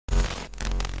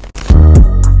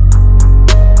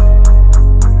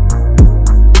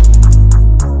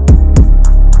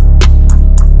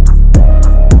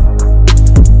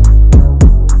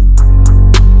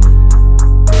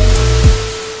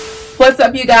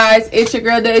up, you guys? It's your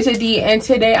girl Deja D, and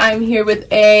today I'm here with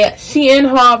a Shein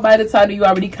haul. By the title you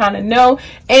already kind of know.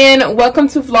 And welcome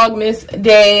to Vlogmas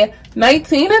day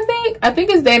 19. I think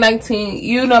it's day 19.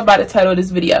 You know by the title of this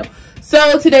video.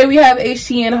 So today we have a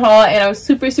Shein haul, and I'm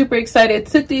super excited. It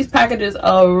took these packages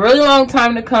a really long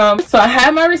time to come. So I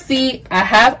have my receipt. I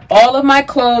have all of my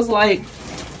clothes. Like,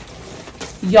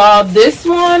 y'all, this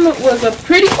one was a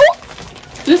pretty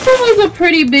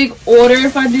big order,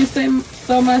 if I do say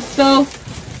so myself.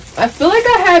 I feel like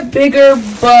I had bigger,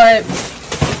 but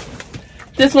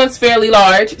this one's fairly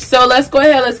large. So let's go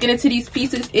ahead, let's get into these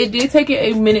pieces. It did take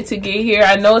it a minute to get here.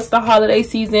 I know it's the holiday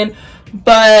season,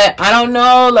 but I don't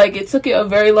know, like, it took it a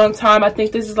very long time. I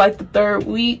think this is like the third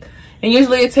week, and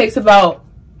usually it takes about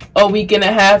a week and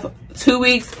a half, 2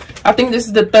 weeks. I think this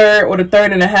is the third or the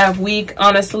third and a half week,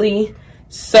 honestly.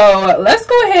 So let's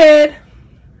go ahead,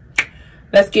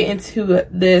 let's get into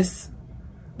this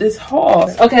haul.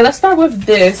 Okay, let's start with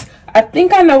this. I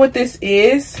think I know what this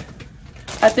is.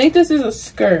 I think this is a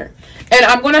skirt, and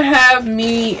I'm gonna have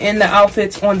me in the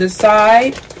outfits on the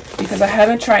side because I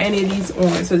haven't tried any of these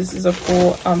on, so this is a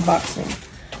full unboxing.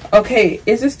 Okay,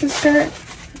 is this the skirt?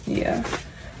 Yeah.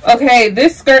 Okay,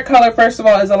 this skirt color, first of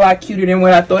all, is a lot cuter than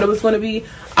what I thought it was going to be.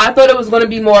 I thought it was going to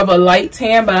be more of a light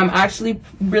tan, but I'm actually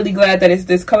really glad that it's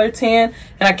this color tan,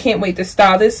 and I can't wait to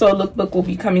style this. So a lookbook will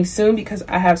be coming soon because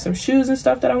I have some shoes and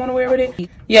stuff that I want to wear with it.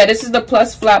 Yeah, this is the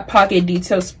plus flat pocket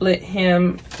detail split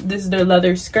hem. This is the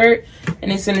leather skirt,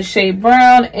 and it's in the shade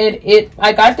brown, and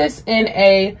I got this in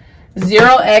a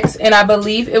 0X, and I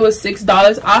believe it was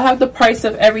 $6. I'll have the price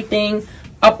of everything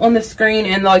up on the screen,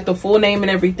 and like the full name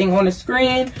and everything on the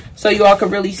screen, so you all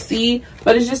can really see.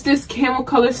 But it's just this camel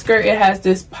color skirt. It has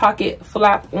this pocket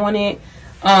flap on it.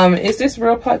 Is this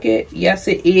real pocket? Yes,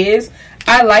 it is.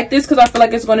 I like this because I feel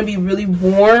like it's going to be really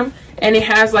warm, and it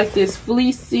has like this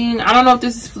fleecing. I don't know if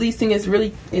this is fleecing.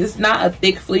 It's not a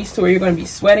thick fleece to where you're going to be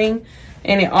sweating.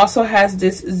 And it also has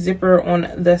this zipper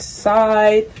on the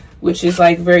side, which is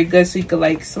like very good, so you could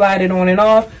like slide it on and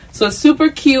off. So it's super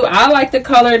cute. I like the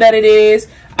color that it is.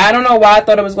 I don't know why I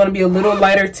thought it was going to be a little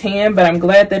lighter tan, but I'm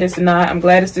glad that it's not. I'm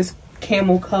glad it's this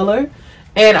camel color.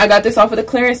 And I got this off of the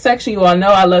clearance section. You all know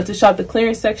I love to shop the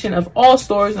clearance section of all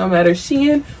stores, no matter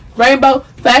Shein, Rainbow,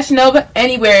 Fashion Nova,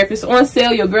 anywhere. If it's on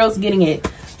sale, your girl's getting it.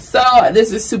 So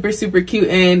this is super cute,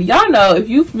 and y'all know, if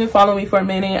you've been following me for a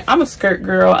minute, I'm a skirt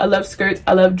girl. I love skirts,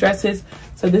 I love dresses,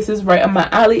 so this is right up my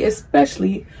alley,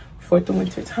 especially for the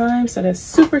winter time. So that's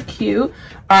super cute. All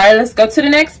right, let's go to the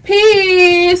next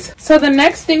piece. So the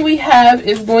next thing we have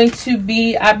is going to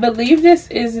be, I believe this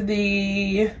is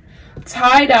the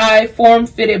tie-dye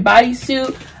form-fitted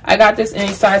bodysuit. I got this in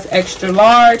a size extra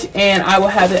large, and I will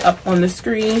have it up on the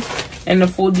screen and the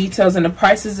full details and the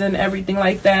prices and everything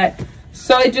like that.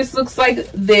 So it just looks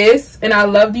like this, and I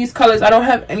love these colors. I don't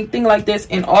have anything like this,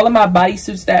 and all of my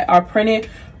bodysuits that are printed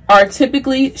are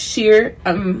typically sheer,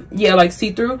 yeah, like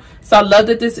see-through. So I love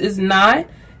that this is not,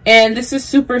 and this is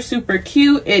super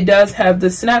cute. It does have the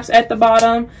snaps at the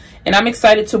bottom, and I'm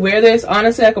excited to wear this.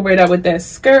 Honestly, I could wear that with that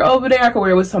skirt over there. I could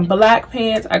wear it with some black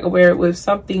pants. I could wear it with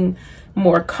something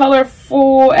more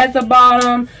colorful at the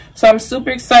bottom. So I'm super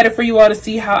excited for you all to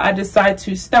see how I decide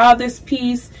to style this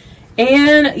piece.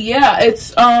 And yeah,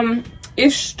 it's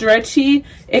stretchy.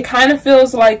 It kind of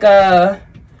feels like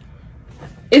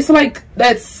it's like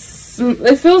that.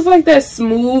 It feels like that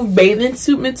smooth bathing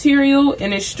suit material,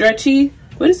 and it's stretchy.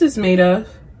 What is this made of?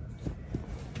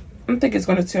 I don't think it's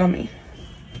gonna tell me.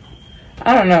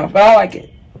 I don't know, but I like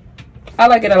it. I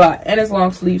like it a lot, and it's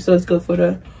long sleeve, so it's good for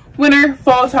the winter,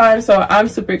 fall time. So I'm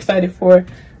super excited for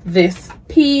this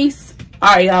piece.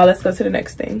 All right, y'all, let's go to the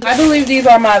next thing. I believe these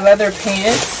are my leather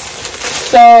pants.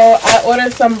 So I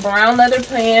ordered some brown leather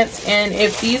pants, and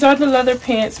if these are the leather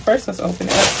pants, first let's open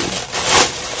it up.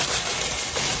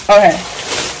 Okay,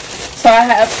 so I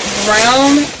have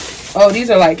brown. Oh, these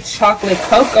are like chocolate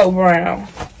cocoa brown.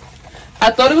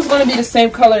 I thought it was going to be the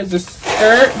same color as the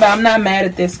skirt, but I'm not mad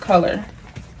at this color.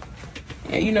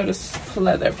 Yeah, you know, this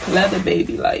pleather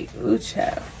baby, like, ooh,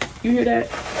 child. You hear that?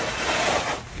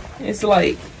 It's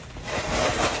like,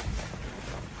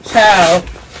 child.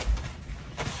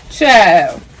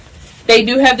 They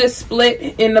do have this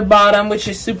split in the bottom, which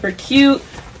is super cute.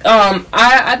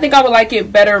 I think I would like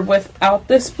it better without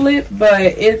the split, but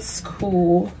it's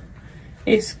cool.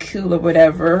 It's cool or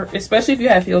whatever, especially if you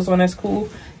have heels on. That's cool.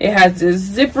 It has this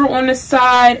zipper on the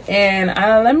side, and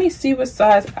let me see what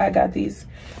size I got these.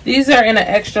 These are in an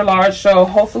extra large, so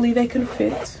hopefully they can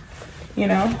fit. You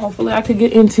know, hopefully I could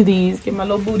get into these, get my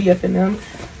little booty up in them.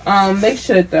 They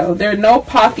should though. There are no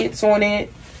pockets on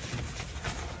it,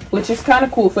 which is kind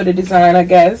of cool for the design, I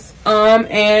guess.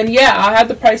 And yeah, I'll have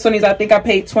the price on these. I think I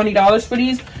paid $20 for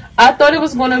these. I thought it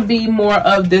was going to be more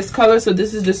of this color, so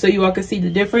this is just so you all can see the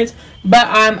difference. But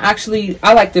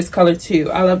I like this color too.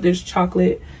 I love this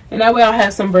chocolate, and that way I'll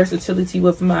have some versatility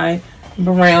with my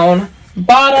brown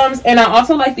bottoms. And I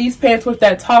also like these pants with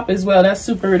that top as well.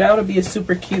 That would be a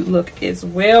super cute look as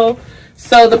well.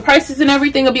 So the prices and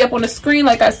everything will be up on the screen.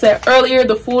 Like I said earlier,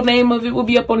 the full name of it will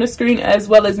be up on the screen, as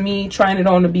well as me trying it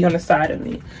on to be on the side of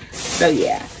me. So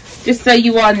yeah, just so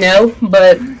you all know,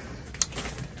 but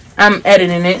I'm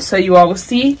editing it so you all will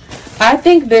see. I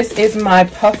think this is my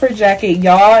puffer jacket,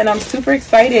 y'all, and I'm super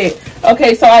excited.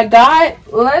 Okay, so I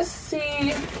got, let's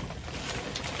see.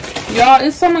 Y'all,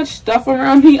 it's so much stuff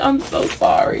around me. I'm so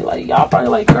sorry. Like, y'all probably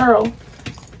like, girl,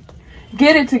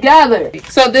 get it together.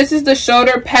 So this is the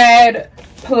shoulder pad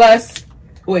plus,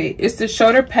 wait, it's the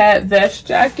shoulder pad vest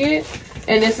jacket,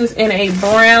 and this is in a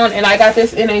brown, and I got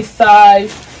this in a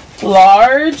size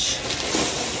large.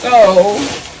 So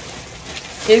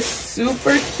it's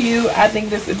super cute. I think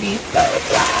this would be so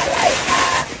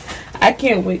fly. I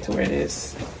can't wait to wear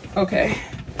this. Okay,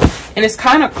 and it's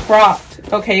kind of cropped.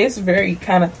 Okay, it's very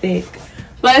kind of thick,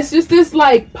 but it's just this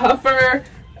like puffer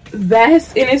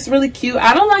vest, and it's really cute.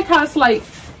 I don't like how it's like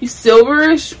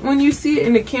silverish when you see it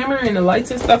in the camera and the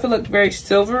lights and stuff. It looks very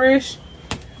silverish,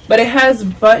 but it has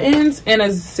buttons and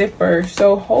a zipper,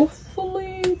 so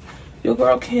hopefully your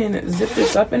girl can zip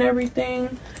this up and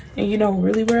everything, and you know,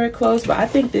 really wear it close. But I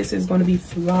think this is going to be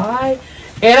fly.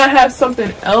 And I have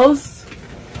something else.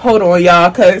 Hold on,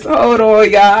 y'all,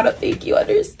 I don't think you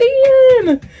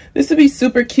understand. This would be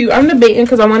super cute. I'm debating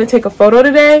because I want to take a photo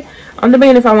today. I'm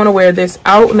debating if I want to wear this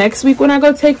out next week when I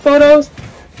go take photos,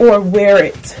 or wear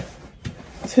it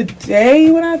today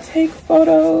when I take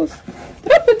photos.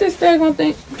 Did I put this daggone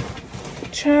thing?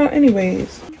 Child,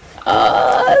 anyways.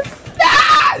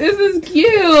 This is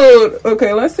cute.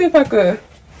 Okay, let's see if I could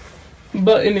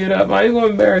button it up. I ain't gonna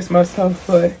embarrass myself,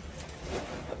 but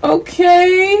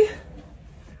okay.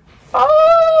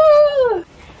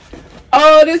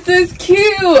 Oh, this is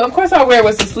cute. Of course I'll wear it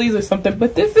with some sleeves or something,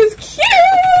 but this is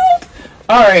cute.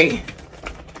 All right,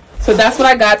 so that's what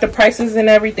I got. The prices and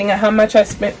everything and how much I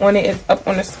spent on it is up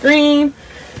on the screen.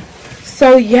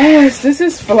 So yes, this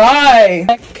is fly.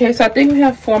 Okay, so I think we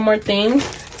have 4 more things.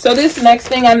 So this next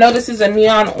thing, I know this is a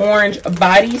neon orange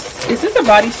body. Is this a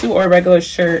bodysuit or a regular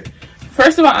shirt?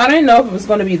 First of all, I didn't know if it was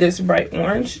going to be this bright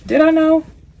orange. Did I know?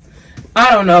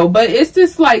 I don't know, but it's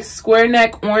this like square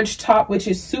neck orange top, which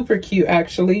is super cute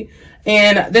actually.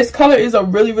 And this color is a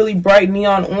really, really bright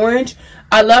neon orange.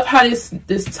 I love how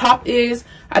this top is.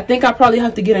 I think I probably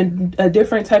have to get a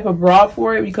different type of bra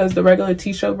for it, because the regular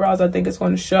t-shirt bras I think it's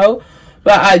going to show.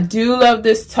 But I do love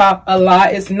this top a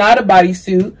lot. It's not a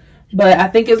bodysuit, but I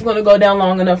think it's going to go down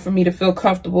long enough for me to feel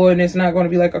comfortable, and it's not going to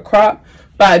be like a crop.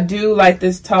 But I do like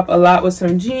this top a lot with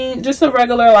some jeans. Just a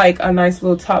regular, like a nice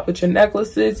little top with your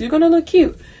necklaces. You're going to look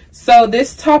cute. So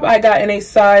this top I got in a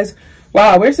size,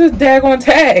 wow, where's this daggone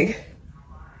tag?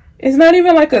 It's not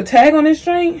even like a tag on this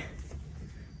joint.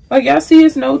 Like, y'all see,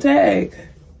 it's no tag.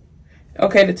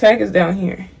 Okay, the tag is down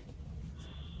here.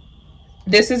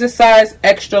 This is a size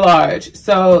extra large.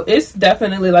 So it's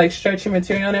definitely like stretchy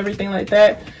material and everything like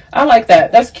that. I like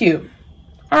that. That's cute.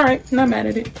 All right, not mad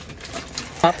at it.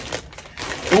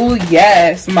 Oh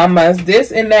yes, mamas.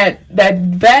 This and that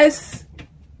vest.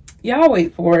 Y'all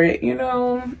wait for it. You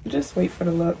know, just wait for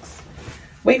the looks.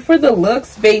 Wait for the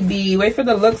looks, baby. Wait for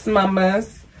the looks,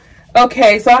 mamas.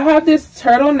 Okay, so I have this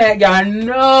turtleneck. Y'all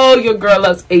know your girl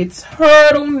loves a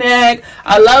turtleneck.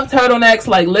 I love turtlenecks.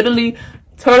 Like, literally,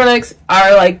 turtlenecks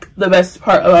are like the best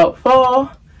part about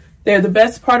fall. They're the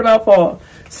best part about fall.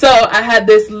 So I had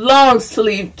this long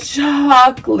sleeve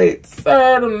chocolate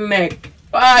turtleneck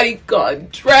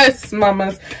bodycon dress,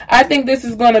 mamas. I think this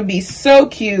is gonna be so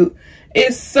cute.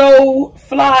 It's so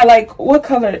fly. Like, what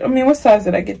color? I mean, what size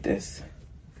did I get this?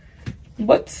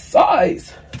 What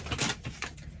size?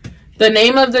 The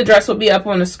name of the dress will be up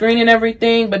on the screen and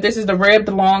everything, but this is the ribbed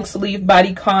long sleeve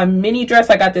bodycon mini dress.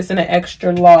 I got this in an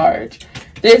extra large.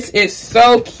 This is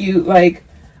so cute. Like,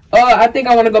 oh, I think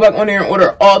I want to go back on there and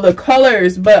order all the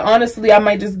colors, but honestly, I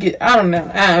might just get, I don't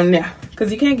know,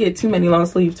 because you can't get too many long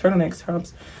sleeve turtleneck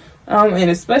tops,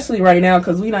 and especially right now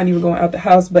because we're not even going out the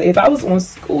house. But if I was on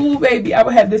school, baby, I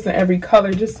would have this in every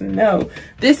color. Just to know,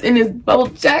 this in this bubble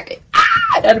jacket,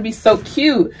 that'd be so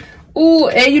cute. Ooh,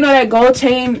 and you know that gold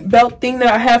chain belt thing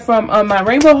that I have from my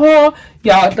rainbow haul?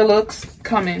 Y'all, the looks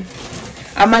coming.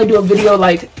 I might do a video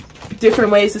like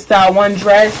different ways to style one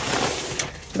dress,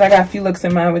 because I got a few looks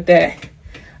in mind with that.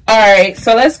 All right,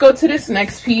 so let's go to this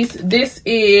next piece. This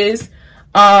is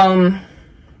what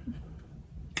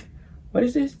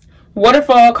is this?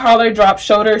 waterfall collar drop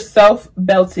shoulder self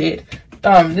belted.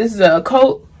 This is a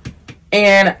coat,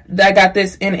 and I got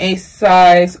this in a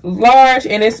size large,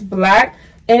 and it's black.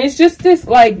 And it's just this,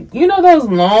 like, you know those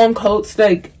long coats,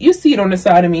 like, you see it on the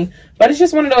side of me, but it's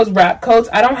just one of those wrap coats.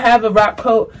 I don't have a wrap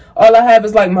coat. All I have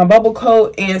is, like, my bubble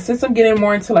coat. And since I'm getting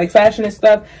more into, like, fashion and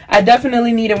stuff, I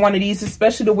definitely needed one of these,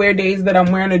 especially to wear days that I'm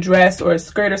wearing a dress or a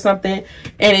skirt or something,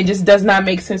 and it just does not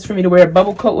make sense for me to wear a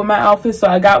bubble coat with my outfit. So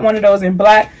I got one of those in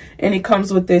black, and it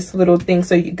comes with this little thing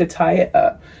so you could tie it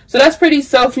up. So that's pretty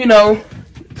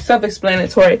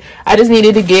self-explanatory. I just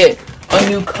needed to get a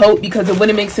new coat because it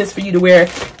wouldn't make sense for you to wear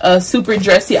a super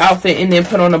dressy outfit and then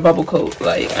put on a bubble coat.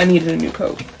 Like, I needed a new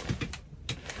coat.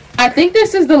 I think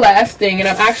this is the last thing, and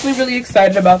I'm actually really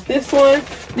excited about this one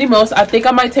the most. I think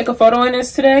I might take a photo in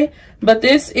this today, but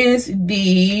this is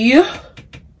the,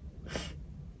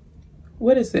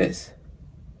 what is this?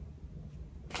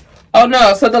 Oh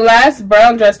no, so the last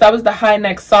brown dress, that was the high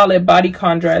neck solid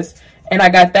bodycon dress, and I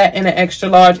got that in an extra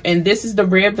large. And this is the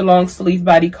rib, the long sleeve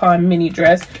bodycon mini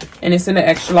dress, and it's in an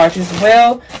extra large as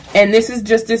well. And this is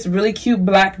just this really cute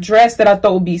black dress that I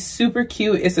thought would be super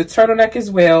cute. It's a turtleneck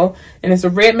as well, and it's a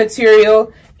red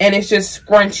material, and it's just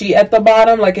scrunchy at the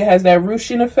bottom, like it has that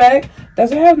ruching effect.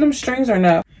 Does it have them strings or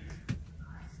not?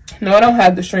 No, I don't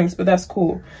have the strings, but that's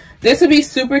cool. This would be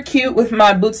super cute with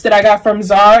my boots that I got from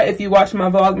Zara. If you watch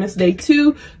my Vlogmas Day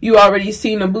 2, you already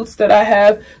seen the boots that I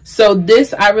have. So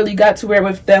this I really got to wear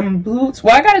with them boots.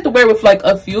 Well, I got it to wear with like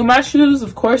a few of my shoes.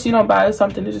 Of course, you don't buy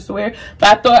something to just wear.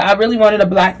 But I thought I really wanted a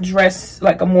black dress,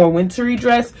 like a more wintry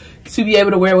dress, to be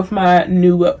able to wear with my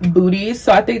new booties.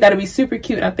 So I think that'd be super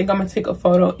cute. And I think I'm going to take a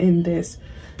photo in this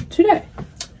today.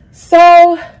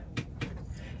 So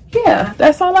yeah,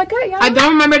 that's all I got, y'all. I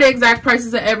don't remember the exact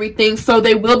prices of everything, so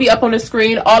they will be up on the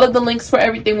screen. All of the links for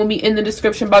everything will be in the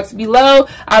description box below.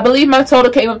 I believe my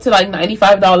total came up to like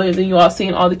 $95, and you all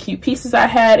seen all the cute pieces I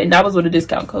had, and that was with a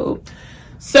discount code.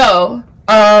 So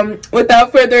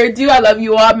without further ado, I love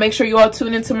you all. Make sure you all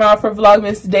tune in tomorrow for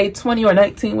Vlogmas Day 20 or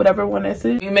 19, whatever one this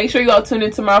is. Make sure you all tune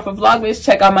in tomorrow for Vlogmas.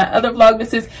 Check out my other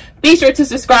Vlogmases. Be sure to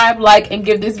subscribe, like, and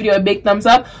give this video a big thumbs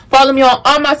up. Follow me on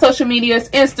all my social medias,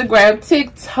 Instagram,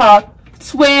 TikTok,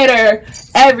 Twitter,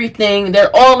 everything.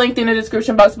 They're all linked in the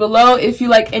description box below. If you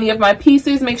like any of my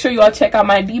pieces, make sure you all check out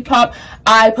my Depop.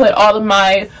 I put all of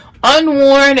my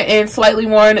unworn and slightly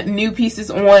worn new pieces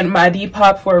on my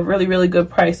Depop for a really, really good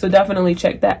price. So definitely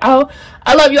check that out.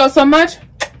 I love you all so much.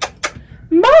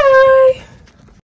 Bye.